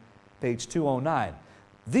Percussion, page 209.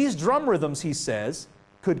 These drum rhythms, he says,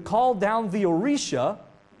 could call down the Orisha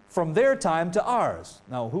from their time to ours.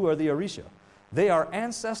 Now, who are the Orisha? They are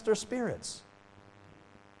ancestor spirits.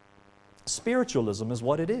 Spiritualism is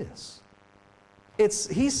what it is.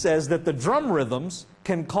 He says that the drum rhythms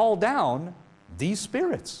can call down these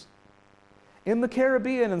spirits. In the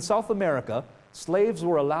Caribbean and South America, slaves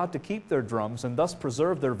were allowed to keep their drums and thus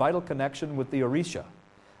preserve their vital connection with the Orisha.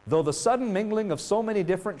 Though the sudden mingling of so many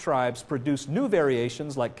different tribes produced new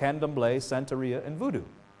variations like candomblé, santeria, and voodoo.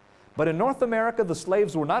 But in North America, the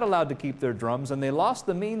slaves were not allowed to keep their drums, and they lost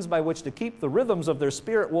the means by which to keep the rhythms of their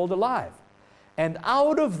spirit world alive. And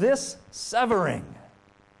out of this severing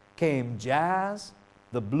came jazz,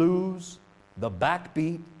 the blues, the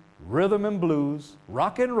backbeat, rhythm and blues,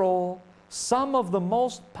 rock and roll, some of the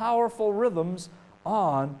most powerful rhythms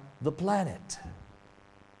on the planet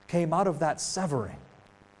came out of that severing.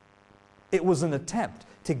 It was an attempt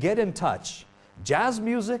to get in touch. Jazz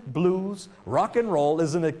music, blues, rock and roll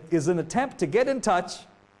is an attempt to get in touch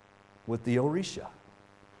with the Orisha.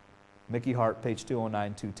 Mickey Hart, page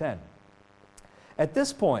 209, 210. At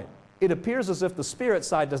this point, it appears as if the spirit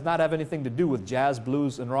side does not have anything to do with jazz,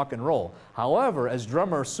 blues, and rock and roll. However, as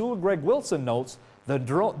drummer Sewell Greg Wilson notes, the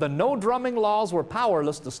no drumming laws were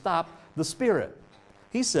powerless to stop the spirit.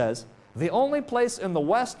 He says, the only place in the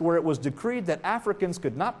West where it was decreed that Africans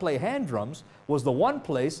could not play hand drums was the one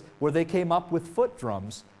place where they came up with foot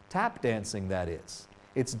drums, tap dancing that is.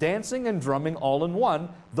 It's dancing and drumming all in one,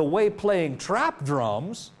 the way playing trap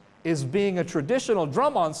drums is being a traditional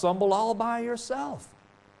drum ensemble all by yourself.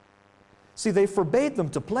 See, they forbade them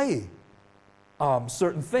to play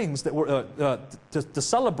certain things that were to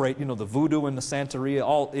celebrate, the voodoo and the santeria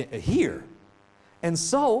all here. And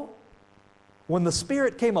so, when the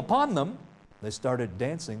Spirit came upon them, they started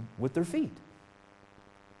dancing with their feet.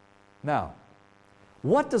 Now,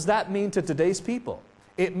 what does that mean to today's people?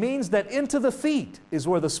 It means that into the feet is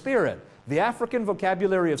where the Spirit, the African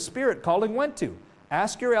vocabulary of spirit calling, went to.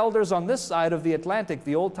 Ask your elders on this side of the Atlantic,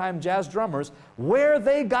 the old-time jazz drummers, where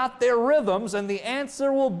they got their rhythms, and the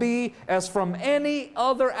answer will be as from any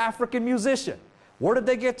other African musician. Where did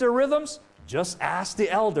they get their rhythms? Just ask the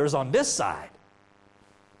elders on this side.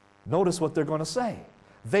 Notice what they're going to say.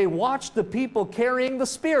 They watched the people carrying the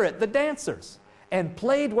Spirit, the dancers, and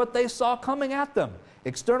played what they saw coming at them.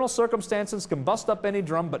 External circumstances can bust up any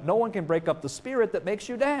drum, but no one can break up the Spirit that makes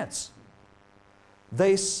you dance.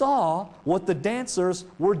 They saw what the dancers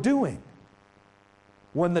were doing.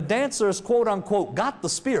 When the dancers, quote unquote, got the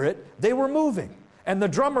Spirit, they were moving. And the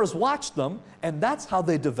drummers watched them, and that's how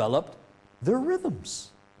they developed their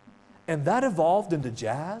rhythms. And that evolved into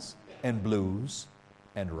jazz and blues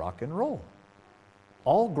and rock and roll,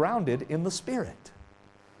 all grounded in the Spirit.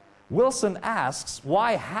 Wilson asks,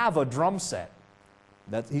 why have a drum set?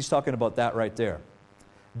 He's talking about that right there.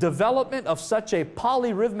 Development of such a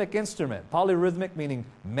polyrhythmic instrument, polyrhythmic meaning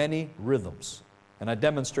many rhythms, and I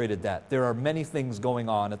demonstrated that. There are many things going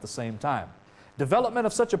on at the same time. Development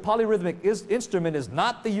of such a polyrhythmic instrument is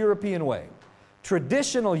not the European way.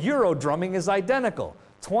 Traditional Euro drumming is identical,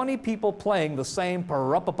 20 people playing the same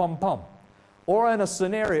pa-ra-pa-pum-pum. Or in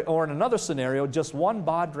another scenario, just one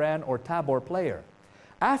bodhran or tabor player.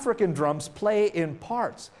 African drums play in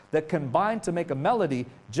parts that combine to make a melody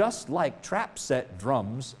just like trap set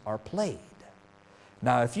drums are played.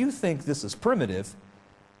 Now, if you think this is primitive,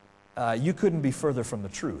 you couldn't be further from the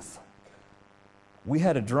truth. We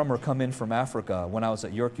had a drummer come in from Africa when I was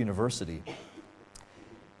at York University.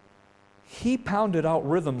 He pounded out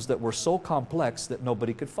rhythms that were so complex that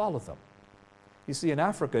nobody could follow them. You see, in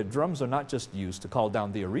Africa, drums are not just used to call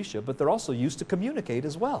down the Orisha, but they're also used to communicate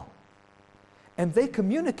as well. And they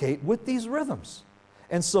communicate with these rhythms.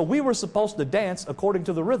 And so we were supposed to dance according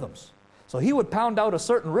to the rhythms. So he would pound out a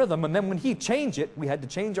certain rhythm, and then when he changed it, we had to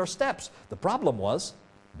change our steps. The problem was,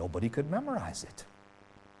 nobody could memorize it.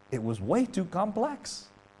 It was way too complex.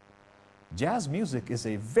 Jazz music is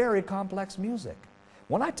a very complex music.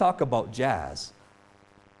 When I talk about jazz,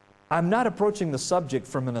 I'm not approaching the subject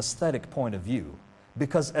from an aesthetic point of view,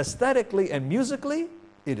 because aesthetically and musically,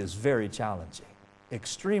 it is very challenging,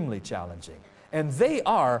 extremely challenging. And they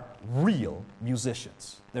are real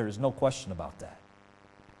musicians. There is no question about that.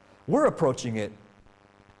 We're approaching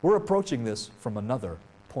this from another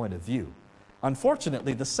point of view.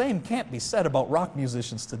 Unfortunately, the same can't be said about rock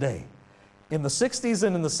musicians today. In the 60s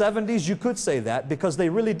and in the 70s, you could say that because they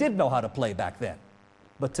really did know how to play back then.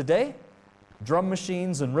 But today, drum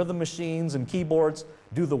machines and rhythm machines and keyboards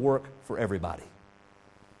do the work for everybody.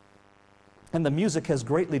 And the music has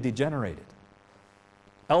greatly degenerated.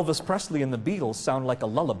 Elvis Presley and the Beatles sound like a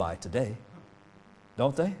lullaby today,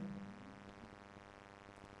 don't they?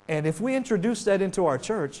 And if we introduce that into our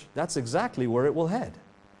church, that's exactly where it will head.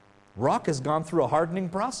 Rock has gone through a hardening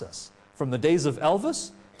process, from the days of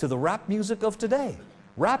Elvis to the rap music of today.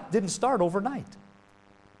 Rap didn't start overnight.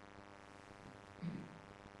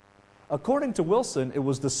 According to Wilson, it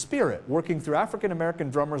was the Spirit working through African American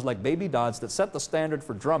drummers like Baby Dodds that set the standard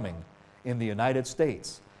for drumming in the United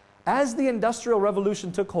States. As the Industrial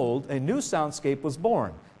Revolution took hold, a new soundscape was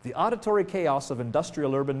born, the auditory chaos of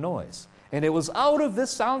industrial urban noise. And it was out of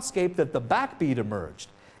this soundscape that the backbeat emerged,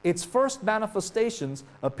 its first manifestations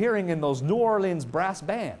appearing in those New Orleans brass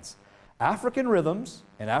bands. African rhythms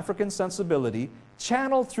and African sensibility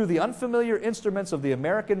channeled through the unfamiliar instruments of the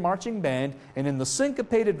American marching band and in the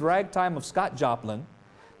syncopated ragtime of Scott Joplin.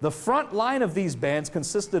 The front line of these bands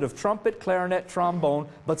consisted of trumpet, clarinet, trombone,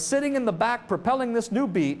 but sitting in the back propelling this new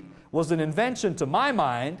beat was an invention to my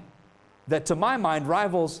mind that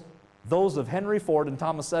rivals those of Henry Ford and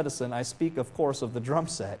Thomas Edison. I speak, of course, of the drum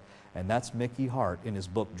set, and that's Mickey Hart in his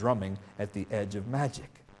book, Drumming at the Edge of Magic.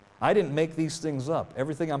 I didn't make these things up.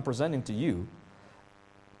 Everything I'm presenting to you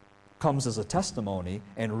comes as a testimony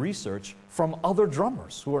and research from other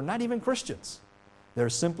drummers who are not even Christians. They're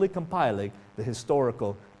simply compiling the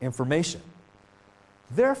historical information.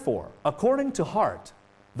 Therefore, according to Hart,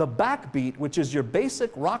 the backbeat, which is your basic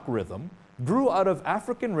rock rhythm, grew out of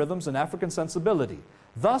African rhythms and African sensibility.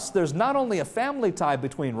 Thus, there's not only a family tie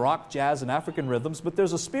between rock, jazz, and African rhythms, but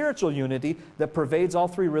there's a spiritual unity that pervades all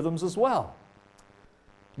three rhythms as well.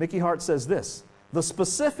 Mickey Hart says this: the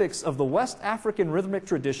specifics of the West African rhythmic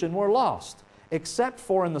tradition were lost, except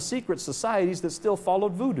for in the secret societies that still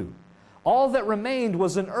followed voodoo. All that remained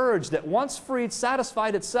was an urge that, once freed,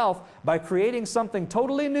 satisfied itself by creating something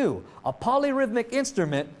totally new, a polyrhythmic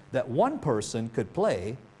instrument that one person could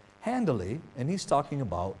play handily, and he's talking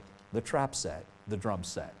about the trap set, the drum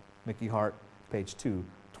set. Mickey Hart, page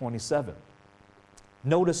 227.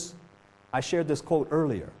 Notice I shared this quote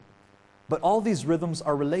earlier, but all these rhythms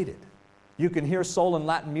are related. You can hear soul and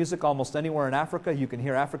Latin music almost anywhere in Africa. You can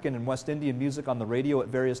hear African and West Indian music on the radio at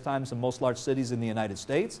various times in most large cities in the United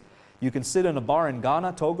States. You can sit in a bar in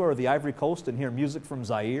Ghana, Togo, or the Ivory Coast and hear music from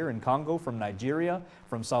Zaire and Congo, from Nigeria,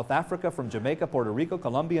 from South Africa, from Jamaica, Puerto Rico,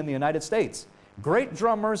 Colombia, and the United States. Great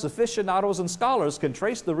drummers, aficionados, and scholars can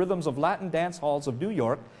trace the rhythms of Latin dance halls of New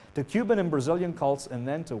York to Cuban and Brazilian cults and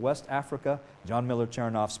then to West Africa. John Miller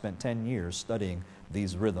Chernoff spent 10 years studying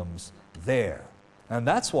these rhythms there. And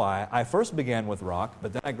that's why I first began with rock,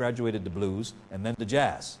 but then I graduated to blues and then to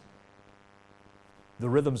jazz. The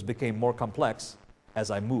rhythms became more complex as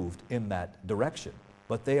I moved in that direction,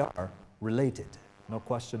 but they are related, no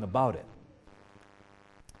question about it.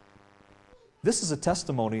 This is a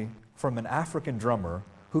testimony from an African drummer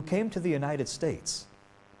who came to the United States.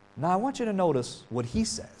 Now I want you to notice what he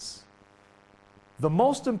says. The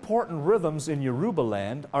most important rhythms in Yoruba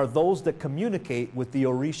land are those that communicate with the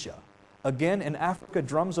Orisha. Again, in Africa,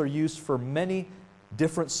 drums are used for many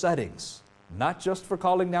different settings, not just for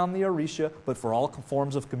calling down the Orisha, but for all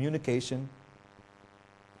forms of communication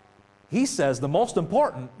he says the most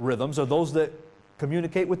important rhythms are those that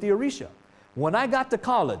communicate with the Orisha. When I got to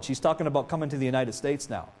college, he's talking about coming to the United States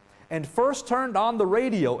now, and first turned on the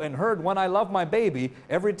radio and heard When I Love My Baby,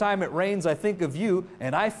 Every Time It Rains I Think of You,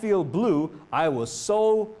 and I Feel Blue, I was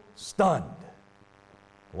so stunned.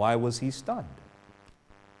 Why was he stunned?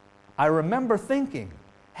 I remember thinking,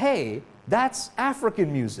 hey, that's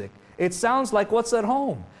African music. It sounds like what's at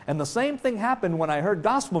home. And the same thing happened when I heard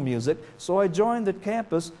gospel music, so I joined the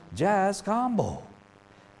campus jazz combo.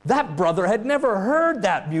 That brother had never heard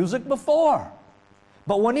that music before.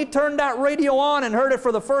 But when he turned that radio on and heard it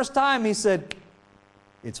for the first time, he said,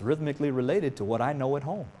 it's rhythmically related to what I know at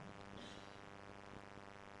home.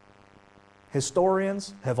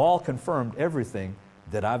 Historians have all confirmed everything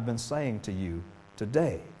that I've been saying to you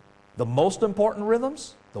today. The most important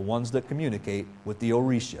rhythms, the ones that communicate with the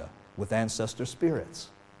Orisha, with ancestor spirits.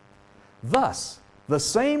 Thus, the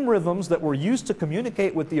same rhythms that were used to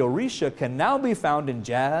communicate with the Orisha can now be found in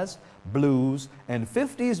jazz, blues, and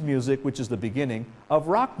 50s music, which is the beginning of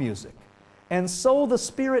rock music. And so the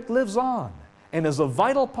spirit lives on and is a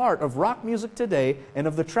vital part of rock music today, and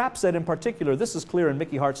of the trap set in particular. This is clear in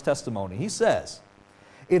Mickey Hart's testimony. He says,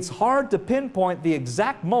 it's hard to pinpoint the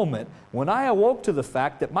exact moment when I awoke to the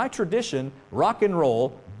fact that my tradition, rock and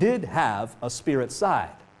roll, did have a spirit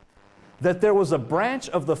side. That there was a branch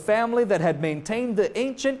of the family that had maintained the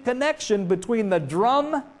ancient connection between the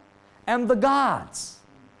drum and the gods.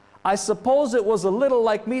 I suppose it was a little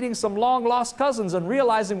like meeting some long-lost cousins and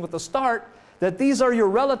realizing with the start that these are your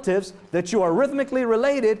relatives, that you are rhythmically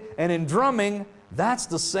related, and in drumming, that's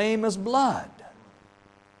the same as blood.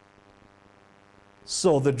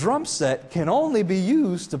 So the drum set can only be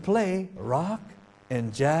used to play rock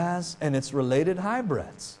and jazz and its related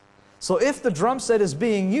hybrids. So if the drum set is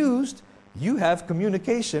being used, you have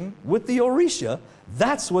communication with the Orisha.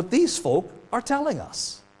 That's what these folk are telling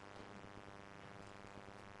us.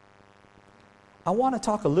 I want to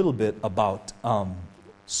talk a little bit about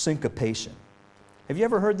syncopation. Have you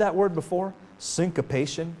ever heard that word before?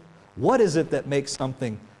 Syncopation? What is it that makes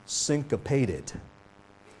something syncopated?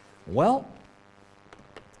 Well,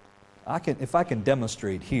 if I can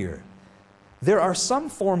demonstrate here. There are some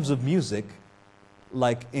forms of music,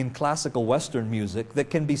 like in classical Western music, that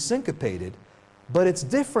can be syncopated, but it's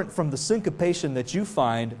different from the syncopation that you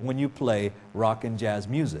find when you play rock and jazz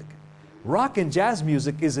music. Rock and jazz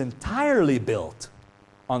music is entirely built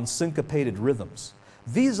on syncopated rhythms.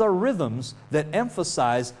 These are rhythms that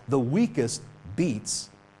emphasize the weakest beats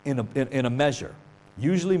in a measure.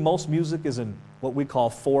 Usually most music is in what we call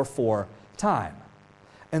 4/4 time.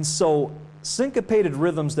 And so syncopated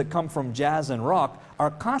rhythms that come from jazz and rock are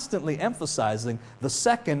constantly emphasizing the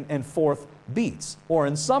second and fourth beats, or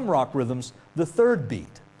in some rock rhythms, the third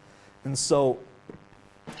beat. And so,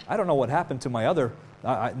 I don't know what happened to my other,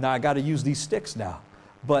 now I got to use these sticks now.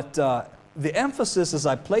 But the emphasis as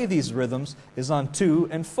I play these rhythms is on 2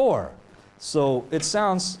 and 4. So it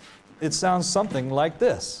sounds something like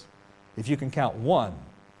this. If you can count 1,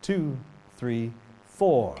 2, 3,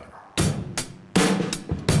 4.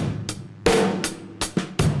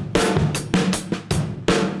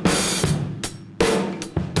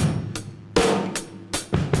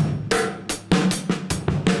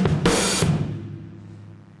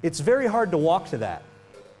 It's very hard to walk to that.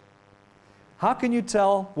 How can you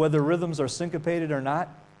tell whether rhythms are syncopated or not?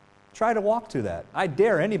 Try to walk to that. I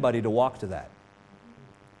dare anybody to walk to that.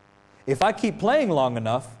 If I keep playing long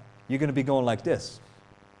enough, you're going to be going like this.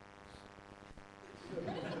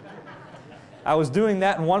 I was doing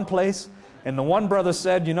that in one place, and the one brother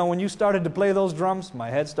said, you know, when you started to play those drums, my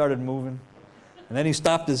head started moving. And then he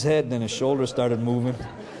stopped his head, and then his shoulders started moving.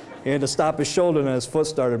 He had to stop his shoulder, and his foot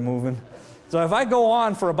started moving. So if I go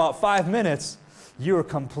on for about 5 minutes, you're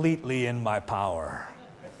completely in my power.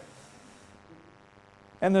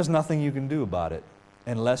 And there's nothing you can do about it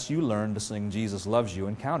unless you learn to sing Jesus Loves You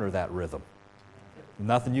and counter that rhythm.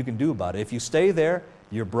 Nothing you can do about it. If you stay there,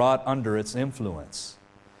 you're brought under its influence.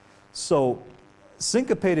 So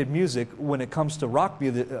syncopated music, when it comes to rock,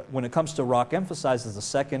 emphasizes the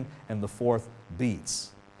second and the fourth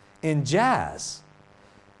beats. In jazz,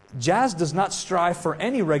 jazz does not strive for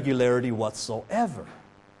any regularity whatsoever.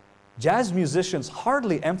 Jazz musicians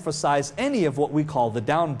hardly emphasize any of what we call the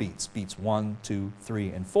downbeats, beats 1, 2, 3,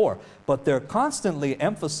 and 4, but they're constantly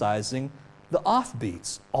emphasizing the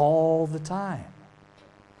offbeats all the time.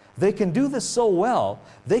 They can do this so well,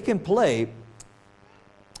 they can play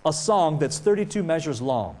a song that's 32 measures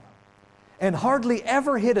long and hardly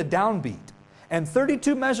ever hit a downbeat. And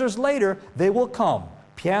 32 measures later, they will come,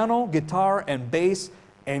 piano, guitar, and bass,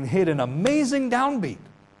 and hit an amazing downbeat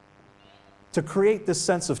to create this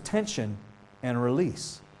sense of tension and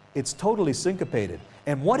release. It's totally syncopated.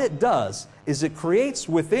 And what it does is it creates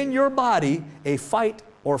within your body a fight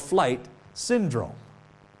or flight syndrome.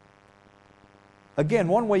 Again,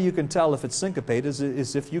 one way you can tell if it's syncopated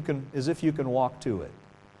is if you can walk to it.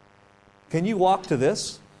 Can you walk to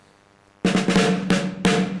this?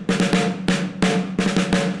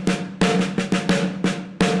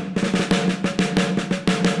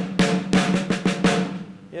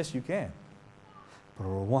 Yes, you can.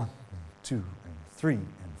 1 and 2 and 3 and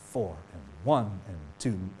 4 and 1 and 2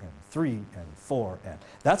 and 3 and 4 and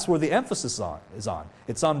that's where the emphasis is on.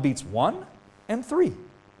 It's on beats 1 and 3.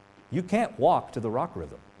 You can't walk to the rock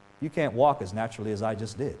rhythm. You can't walk as naturally as I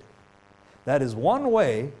just did. That is one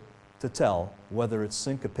way to tell whether it's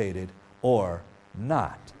syncopated or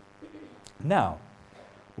not. Now,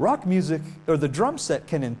 rock music, or the drum set,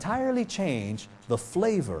 can entirely change the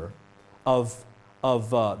flavor of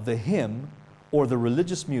the hymn or the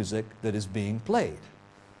religious music that is being played.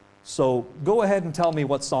 So go ahead and tell me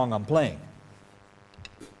what song I'm playing.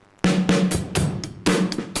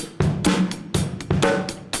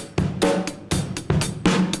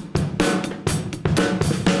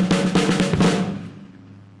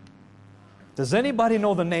 Does anybody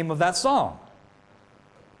know the name of that song?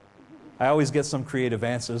 I always get some creative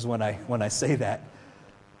answers when I say that.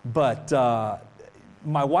 But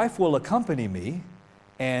my wife will accompany me,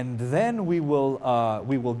 and then we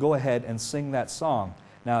will go ahead and sing that song.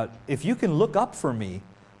 Now, if you can look up for me,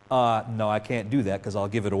 no, I can't do that because I'll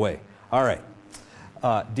give it away. All right,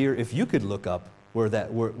 dear, if you could look up where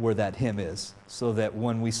that hymn is, so that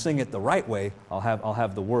when we sing it the right way, I'll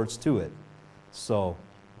have the words to it. So,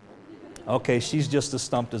 okay, she's just as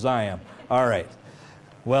stumped as I am. All right,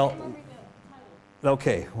 well,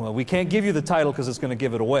 okay, well, we can't give you the title because it's going to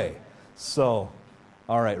give it away. So,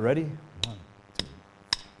 all right, ready?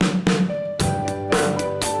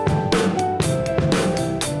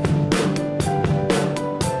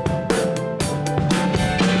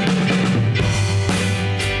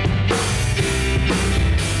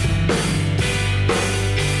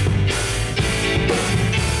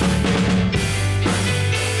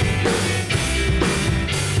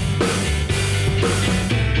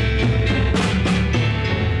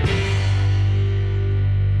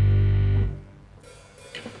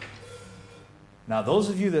 Now, those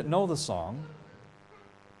of you that know the song,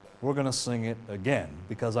 we're going to sing it again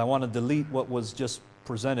because I want to delete what was just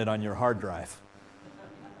presented on your hard drive.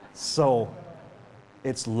 So,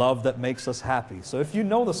 it's love that makes us happy. So if you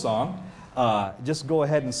know the song, just go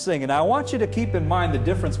ahead and sing. And I want you to keep in mind the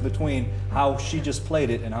difference between how she just played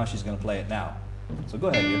it and how she's going to play it now. So go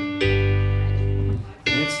ahead, dear.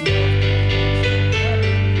 It's love.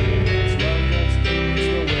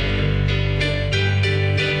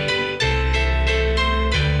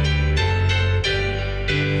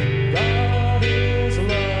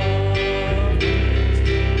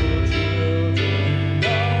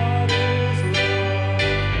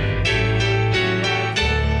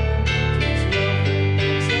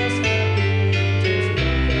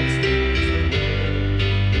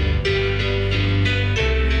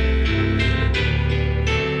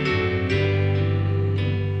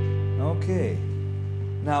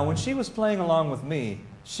 Now, when she was playing along with me,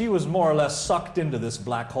 she was more or less sucked into this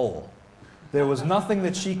black hole. There was nothing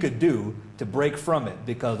that she could do to break from it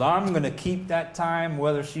because I'm going to keep that time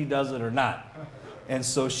whether she does it or not. And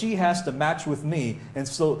so she has to match with me. And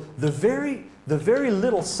so the very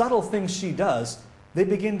little subtle things she does, they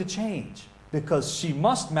begin to change because she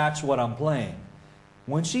must match what I'm playing.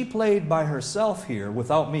 When she played by herself here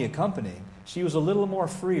without me accompanying, she was a little more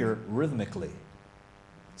freer rhythmically.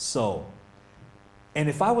 So, and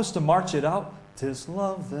if I was to march it out, 'tis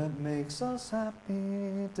love that makes us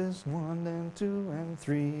happy, 'tis 1 and 2 and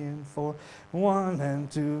 3 and 4, 1 and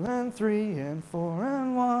 2 and 3 and 4,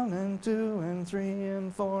 and 1 and 2 and 3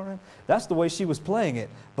 and 4. And that's the way she was playing it.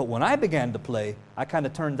 But when I began to play, I kind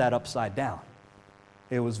of turned that upside down.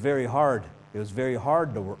 It was very hard. It was very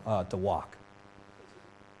hard to walk.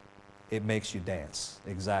 It makes you dance,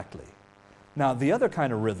 exactly. Now, the other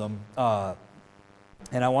kind of rhythm,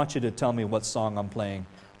 and I want you to tell me what song I'm playing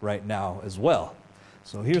right now as well.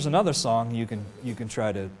 So here's another song you can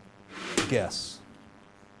try to guess.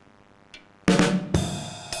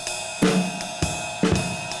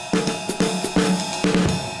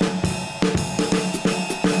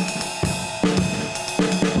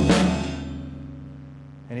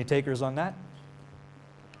 Any takers on that?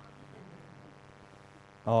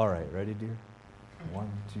 All right, ready, dear? 1,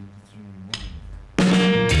 2, 3,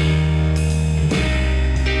 1.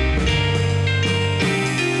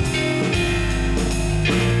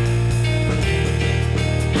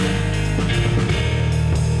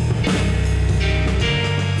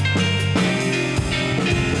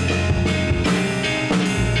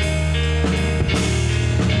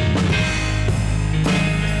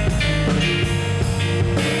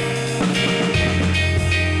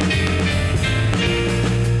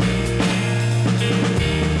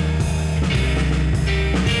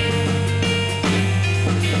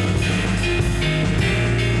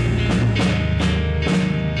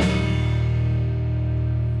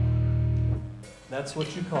 That's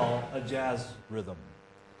what you call a jazz rhythm.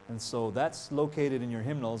 And so that's located in your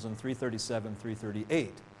hymnals in 337,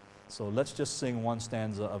 338. So let's just sing one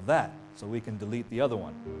stanza of that so we can delete the other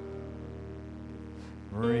one.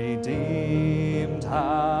 Redeemed,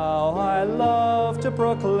 how I love to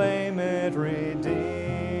proclaim it,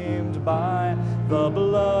 redeemed by the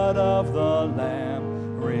blood of the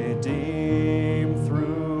Lamb, redeemed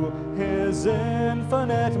through His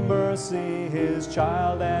infinite mercy, His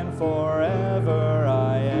child, and forever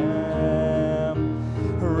I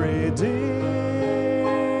am. Redeemed,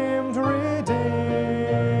 redeemed,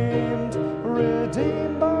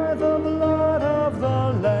 redeemed by the blood of the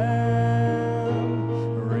Lamb.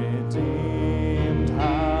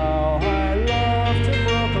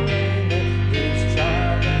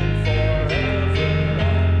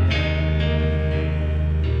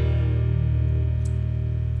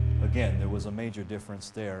 Again, there was a major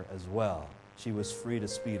difference there as well. She was free to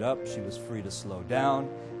speed up, she was free to slow down,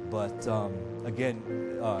 but again,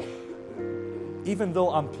 even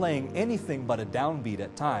though I'm playing anything but a downbeat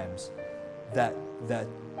at times,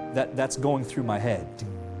 that's going through my head.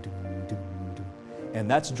 And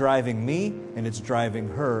that's driving me, and it's driving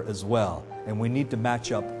her as well. And we need to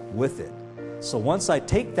match up with it. So once I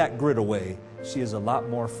take that grid away, she is a lot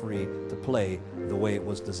more free to play the way it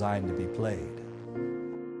was designed to be played.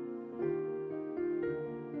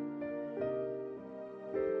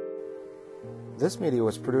 This media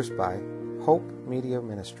was produced by Hope Media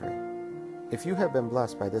Ministry. If you have been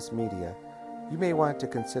blessed by this media, you may want to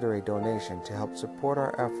consider a donation to help support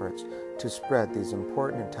our efforts to spread these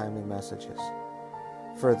important and timely messages.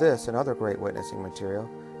 For this and other great witnessing material,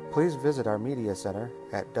 please visit our media center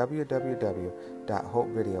at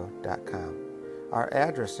www.hopevideo.com. Our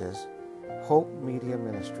address is Hope Media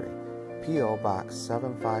Ministry, P.O. Box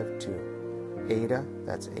 752, Ada,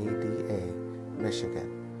 that's A-D-A, Michigan,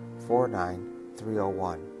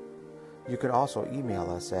 49301. You can also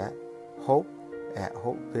email us at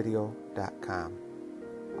hope@hopevideo.com.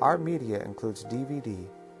 Our media includes DVD,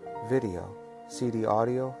 video, CD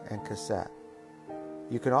audio, and cassette.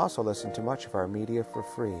 You can also listen to much of our media for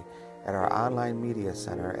free at our online media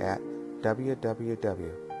center at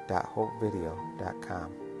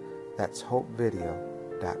www.hopevideo.com. That's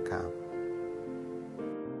hopevideo.com.